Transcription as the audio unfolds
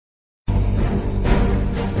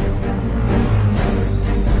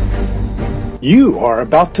You are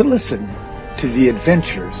about to listen to the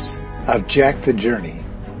adventures of Jack the Journey.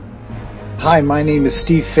 Hi, my name is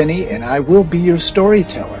Steve Finney, and I will be your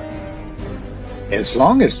storyteller. As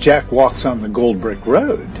long as Jack walks on the Gold Brick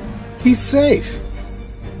Road, he's safe.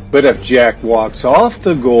 But if Jack walks off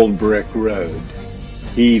the Gold Brick Road,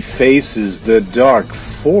 he faces the dark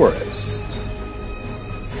forest.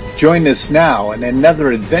 Join us now in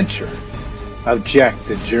another adventure of Jack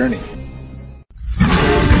the Journey.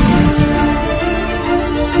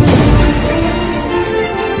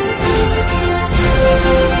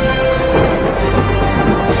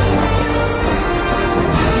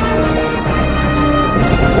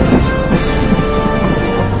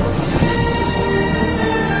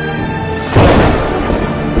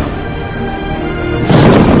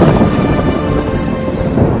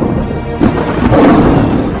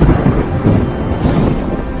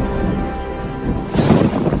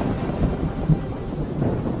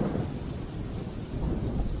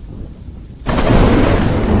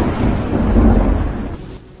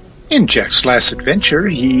 In Jack's last adventure,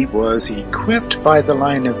 he was equipped by the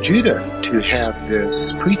Lion of Judah to have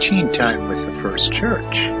this preaching time with the first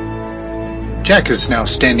church. Jack is now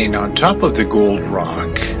standing on top of the gold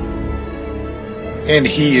rock, and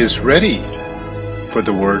he is ready for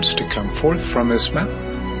the words to come forth from his mouth.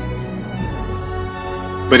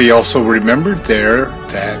 But he also remembered there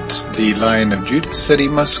that the Lion of Judah said he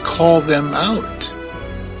must call them out.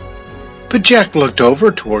 But Jack looked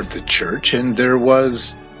over toward the church, and there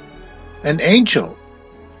was an angel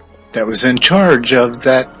that was in charge of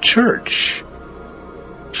that church,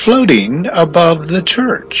 floating above the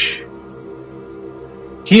church.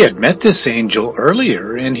 He had met this angel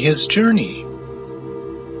earlier in his journey,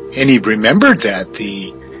 and he remembered that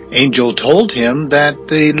the angel told him that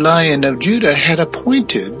the Lion of Judah had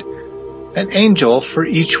appointed an angel for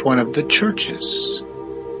each one of the churches.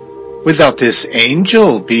 Without this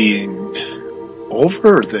angel being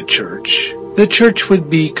over the church would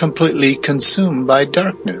be completely consumed by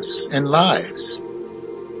darkness and lies.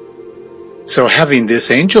 So having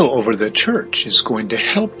this angel over the church is going to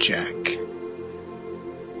help Jack.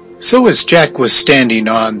 So as Jack was standing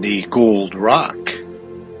on the gold rock,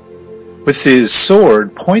 with his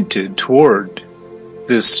sword pointed toward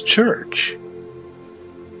this church,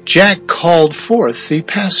 Jack called forth the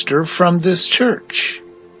pastor from this church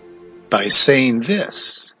by saying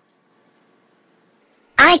this: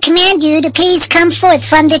 I command you to please come forth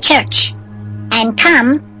from the church, and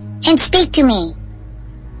come and speak to me.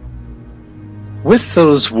 With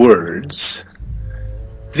those words,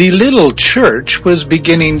 the little church was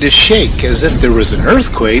beginning to shake as if there was an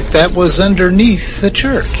earthquake that was underneath the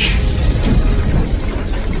church.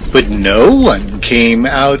 But no one came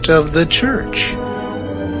out of the church.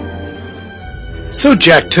 So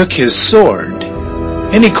Jack took his sword,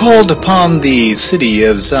 and he called upon the city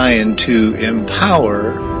of Zion to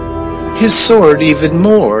empower his sword even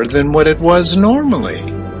more than what it was normally.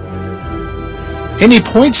 And he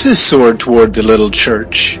points his sword toward the little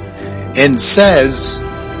church and says,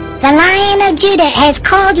 The Lion of Judah has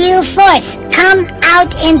called you forth. Come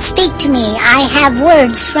out and speak to me. I have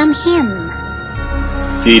words from him.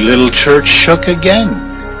 The little church shook again,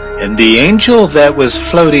 and the angel that was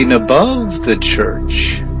floating above the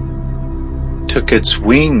church took its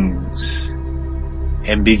wings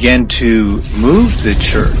and began to move the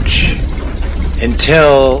church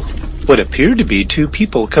until what appeared to be two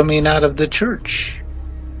people coming out of the church.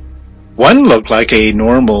 One looked like a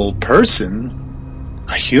normal person,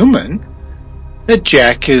 a human, that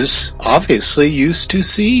Jack is obviously used to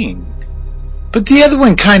seeing. But the other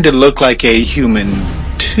one kind of looked like a human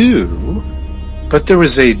too, but there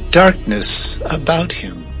was a darkness about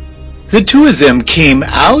him. The two of them came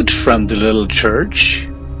out from the little church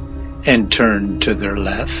and turned to their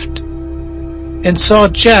left and saw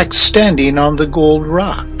Jack standing on the gold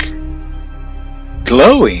rock,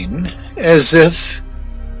 glowing as if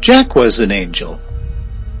Jack was an angel.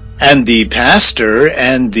 And the pastor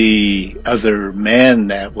and the other man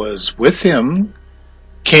that was with him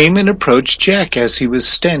came and approached Jack as he was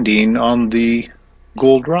standing on the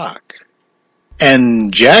gold rock.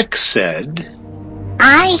 And Jack said,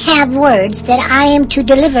 I have words that I am to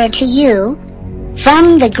deliver to you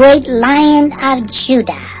from the great Lion of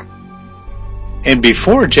Judah. And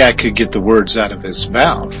before Jack could get the words out of his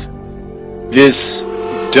mouth, this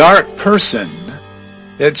dark person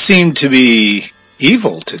that seemed to be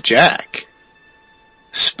evil to Jack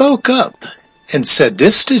spoke up and said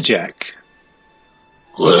this to Jack.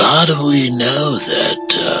 Well, how do we know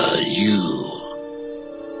that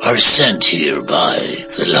you are sent here by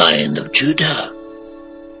the Lion of Judah?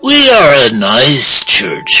 We are a nice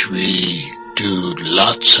church. We do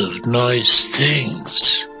lots of nice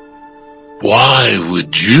things. Why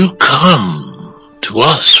would you come to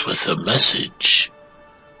us with a message?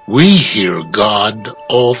 We hear God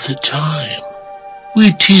all the time.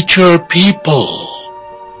 We teach our people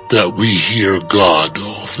that we hear God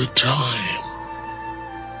all the time.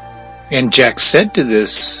 And Jack said to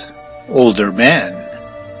this older man,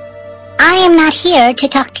 I am not here to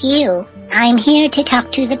talk to you. I am here to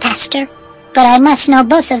talk to the pastor, but I must know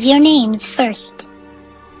both of your names first.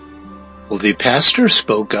 Well, the pastor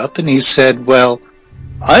spoke up and he said, well,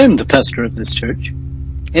 I am the pastor of this church,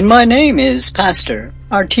 and my name is Pastor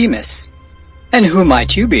Artemis. And who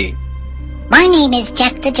might you be? My name is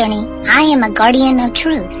Jack the Journey. I am a guardian of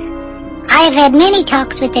truth. I have had many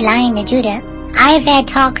talks with the Lion of Judah. I have had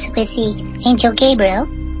talks with the angel Gabriel,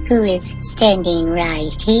 who is standing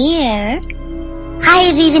right here. I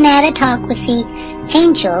have even had a talk with the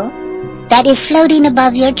angel that is floating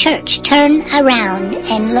above your church. Turn around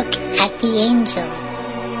and look at the angel.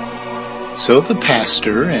 So the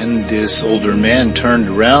pastor and this older man turned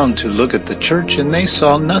around to look at the church, and they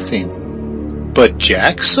saw nothing. But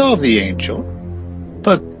Jack saw the angel.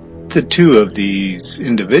 But the two of these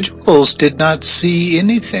individuals did not see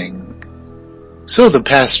anything. So the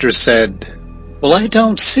pastor said, Well, I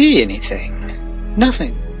don't see anything.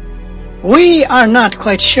 Nothing. We are not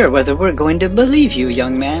quite sure whether we're going to believe you,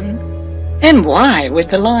 young man. And why would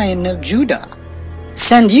the Lion of Judah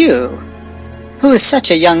send you, who is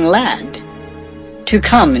such a young lad, to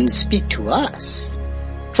come and speak to us?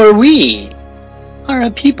 For we are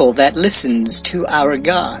a people that listens to our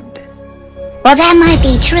God. Well, that might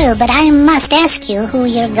be true, but I must ask you who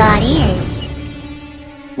your God is.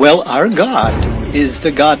 Well, our God is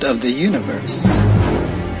the God of the universe.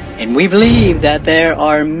 And we believe that there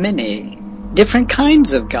are many different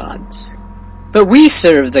kinds of gods. But we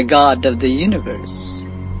serve the God of the universe.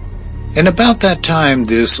 And about that time,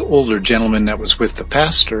 this older gentleman that was with the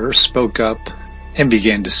pastor spoke up and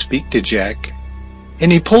began to speak to Jack.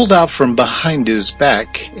 And he pulled out from behind his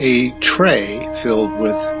back a tray filled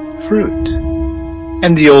with fruit.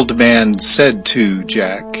 And the old man said to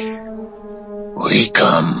Jack, We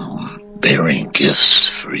come bearing gifts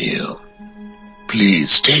for you.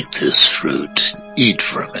 Please take this fruit, eat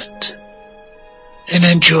from it, and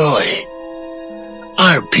enjoy.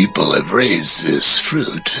 Our people have raised this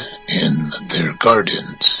fruit in their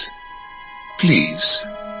gardens. Please,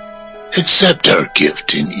 accept our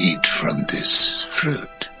gift and eat from this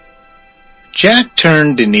fruit. Jack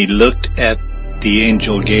turned and he looked at the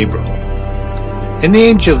angel Gabriel. And the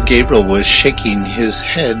angel Gabriel was shaking his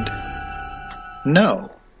head no.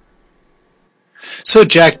 So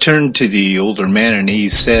Jack turned to the older man and he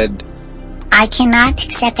said, I cannot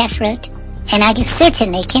accept that fruit, and I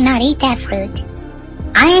certainly cannot eat that fruit.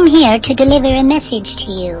 I am here to deliver a message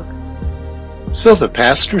to you. So the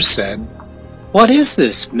pastor said, What is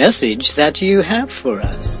this message that you have for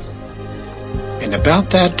us? And about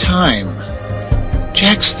that time,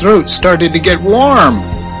 Jack's throat started to get warm,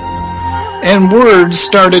 and words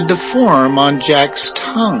started to form on Jack's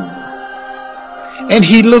tongue. And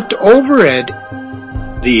he looked over at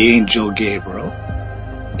the angel Gabriel,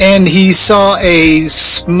 and he saw a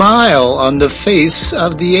smile on the face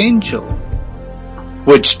of the angel,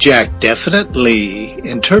 which Jack definitely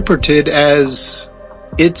interpreted as,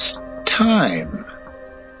 it's time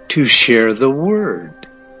to share the word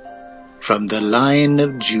from the Lion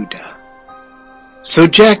of Judah. So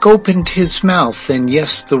Jack opened his mouth, and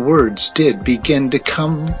yes, the words did begin to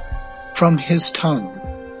come from his tongue.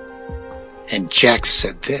 And Jack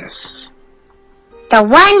said this, The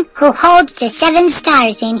one who holds the 7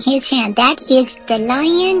 stars in his hand, that is the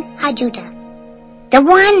Lion of Judah. The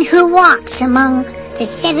one who walks among the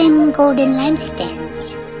 7 golden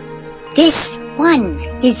lampstands. This one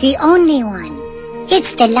is the only one.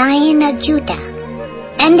 It's the Lion of Judah.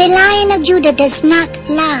 And the Lion of Judah does not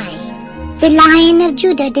lie. The Lion of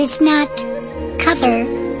Judah does not cover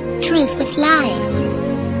truth with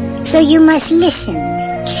lies. So you must listen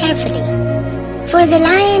carefully. For the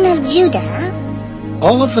Lion of Judah,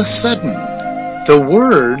 all of a sudden, the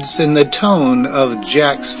words and the tone of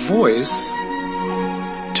Jack's voice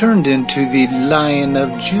turned into the Lion of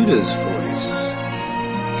Judah's voice.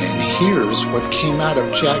 And here's what came out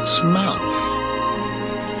of Jack's mouth.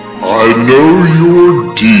 I know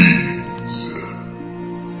your deeds,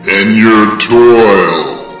 and your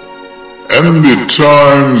toil, and the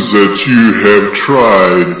times that you have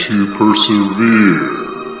tried to persevere.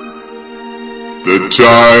 The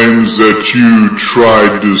times that you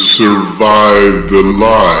tried to survive the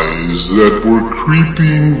lies that were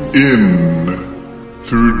creeping in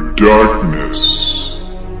through darkness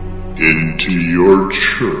into your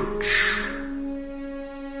church.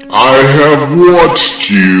 I have watched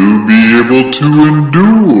you be able to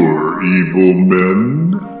endure evil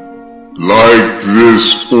men, like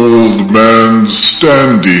this old man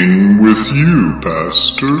standing with you,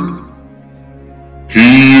 Pastor.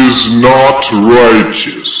 He is not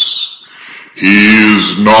righteous. He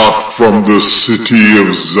is not from the city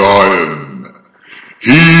of Zion.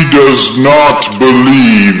 He does not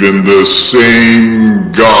believe in the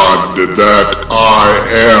same God that I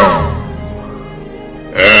am.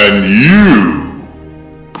 And you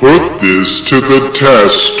put this to the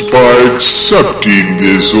test by accepting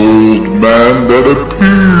this old man that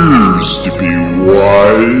appears to be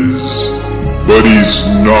wise, but he's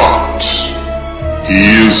not. He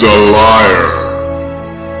is a liar.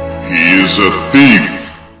 He is a thief.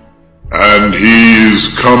 And he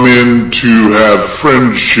is come in to have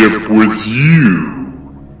friendship with you,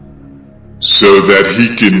 so that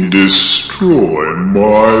he can destroy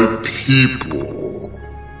my people.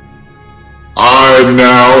 I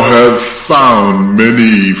now have found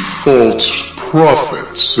many false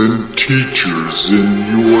prophets and teachers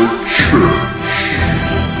in your church.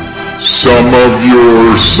 Some of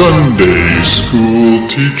your Sunday school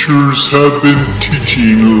teachers have been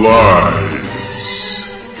teaching lies.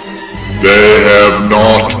 They have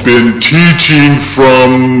not been teaching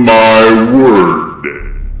from my word,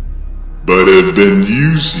 but have been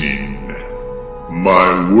using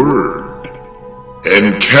my word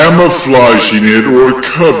and camouflaging it or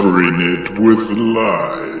covering it with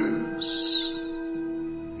lies.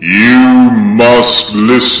 You must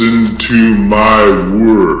listen to my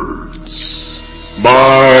words.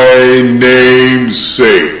 My name's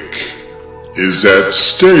sake is at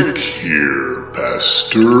stake here,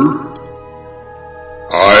 Pastor.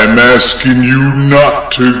 I'm asking you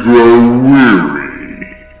not to grow weary.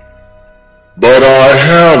 But I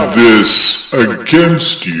have this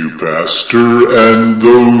against you, Pastor, and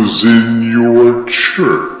those in your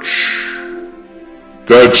church,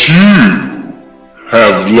 that you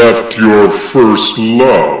have left your first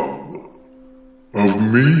love of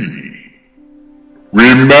me.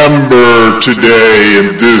 Remember today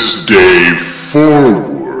and this day forward.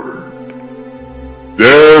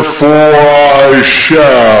 Therefore I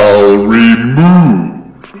shall remove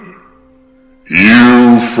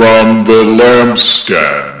you from the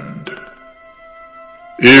lampstand,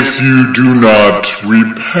 if you do not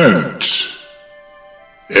repent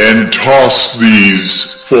and toss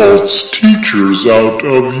these false teachers out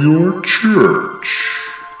of your church,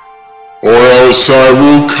 or else I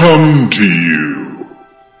will come to you,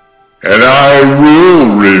 and I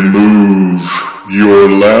will remove your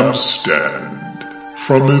lampstand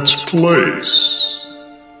from its place,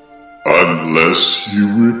 unless you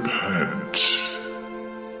repent.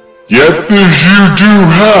 Yet this you do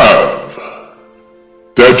have,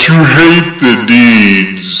 that you hate the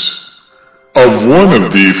deeds of one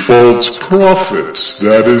of the false prophets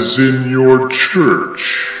that is in your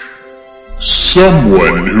church,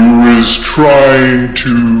 someone who is trying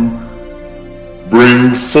to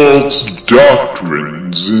bring false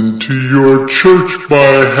doctrines into your church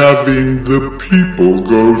by having the people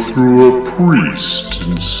go through a priest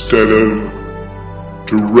instead of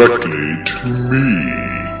directly to me.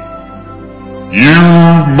 You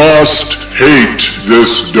must hate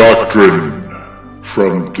this doctrine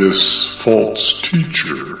from this false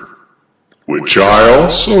teacher, which I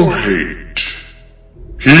also hate.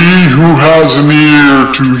 He who has an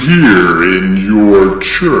ear to hear in your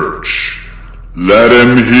church, let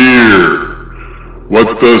him hear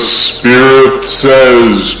what the Spirit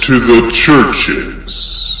says to the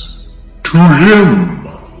churches. To him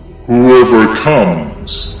who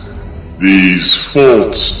overcomes these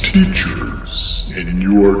false teachers in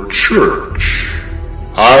your church,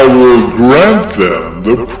 I will grant them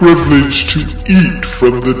the privilege to eat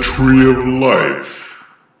from the tree of life,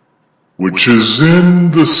 which is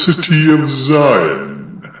in the city of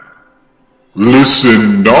Zion.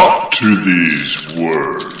 Listen not to these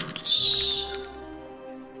words,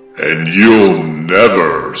 and you'll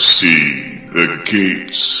never see the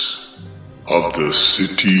gates of the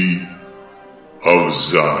city of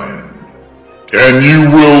Zion. And you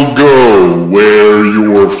will go where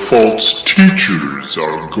your false teachers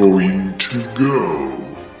are going to go,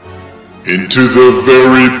 into the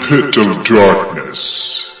very pit of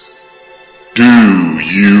darkness. Do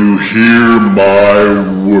you hear my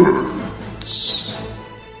words?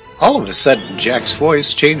 All of a sudden, Jack's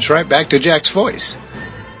voice changed right back to Jack's voice.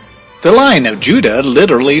 The Lion of Judah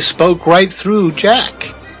literally spoke right through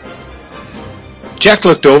Jack. Jack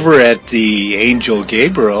looked over at the angel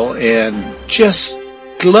Gabriel and just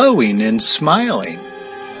glowing and smiling.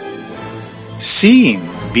 Seeing,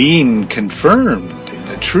 being confirmed,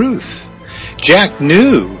 the truth. Jack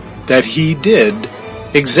knew that he did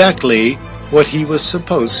exactly what he was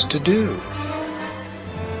supposed to do.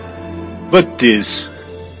 But this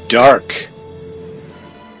dark,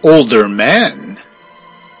 older man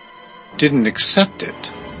didn't accept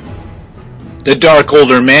it. The dark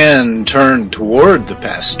older man turned toward the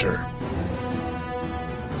pastor,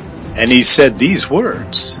 and he said these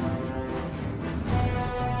words.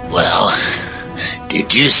 Well,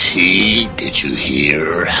 did you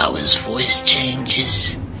hear how his voice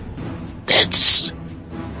changes? That's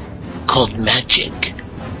called magic.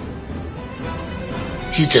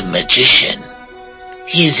 He's a magician.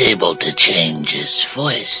 He's able to change his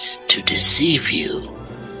voice to deceive you,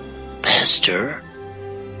 Pastor.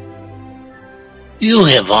 You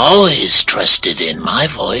have always trusted in my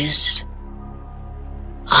voice.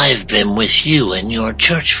 I've been with you in your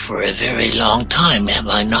church for a very long time, have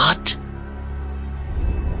I not?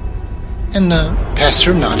 And the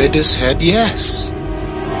pastor nodded his head yes.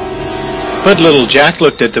 But little Jack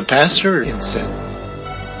looked at the pastor and said,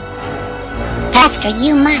 Pastor,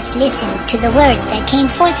 you must listen to the words that came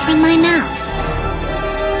forth from my mouth.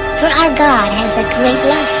 For our God has a great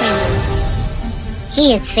love for you.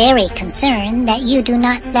 He is very concerned that you do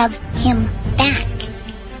not love him back.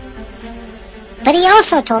 But he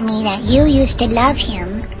also told me that you used to love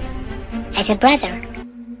him as a brother,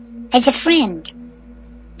 as a friend,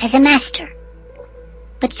 as a master.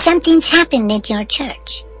 But something's happened in your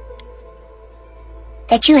church.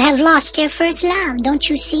 That you have lost your first love. Don't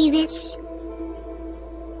you see this?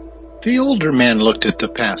 The older man looked at the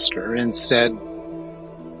pastor and said,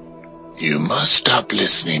 You must stop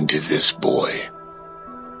listening to this boy.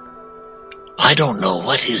 I don't know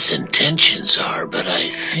what his intentions are, but I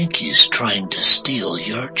think he's trying to steal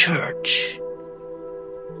your church.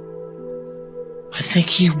 I think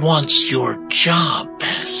he wants your job,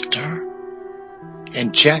 Pastor.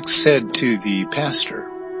 And Jack said to the pastor,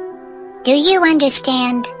 Do you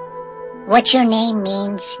understand what your name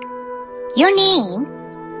means? Your name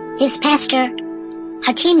is Pastor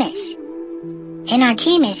Artemis. And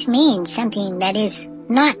Artemis means something that is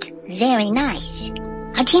not very nice.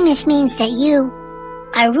 Artemis means that you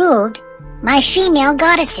are ruled by female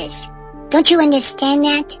goddesses. Don't you understand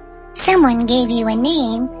that? Someone gave you a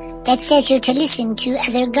name that says you're to listen to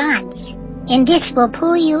other gods. And this will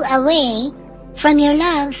pull you away from your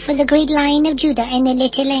love for the great Lion of Judah and the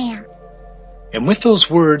little lamb. And with those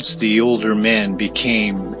words, the older man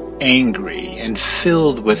became angry and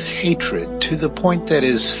filled with hatred to the point that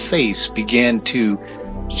his face began to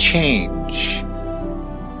change.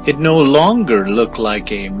 It no longer looked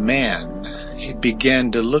like a man. It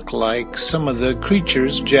began to look like some of the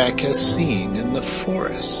creatures Jack has seen in the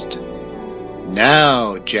forest.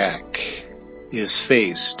 Now Jack is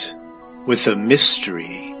faced with a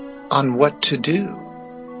mystery on what to do.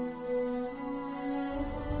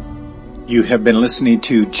 You have been listening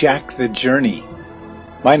to Jack the Journey.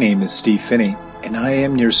 My name is Steve Finney, and I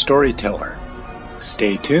am your storyteller.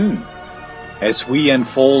 Stay tuned as we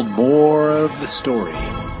unfold more of the story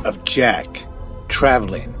of Jack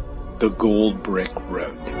traveling the Gold Brick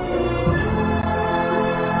Road.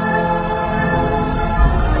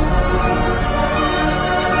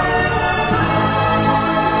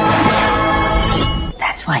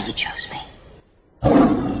 That's why you chose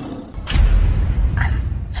me.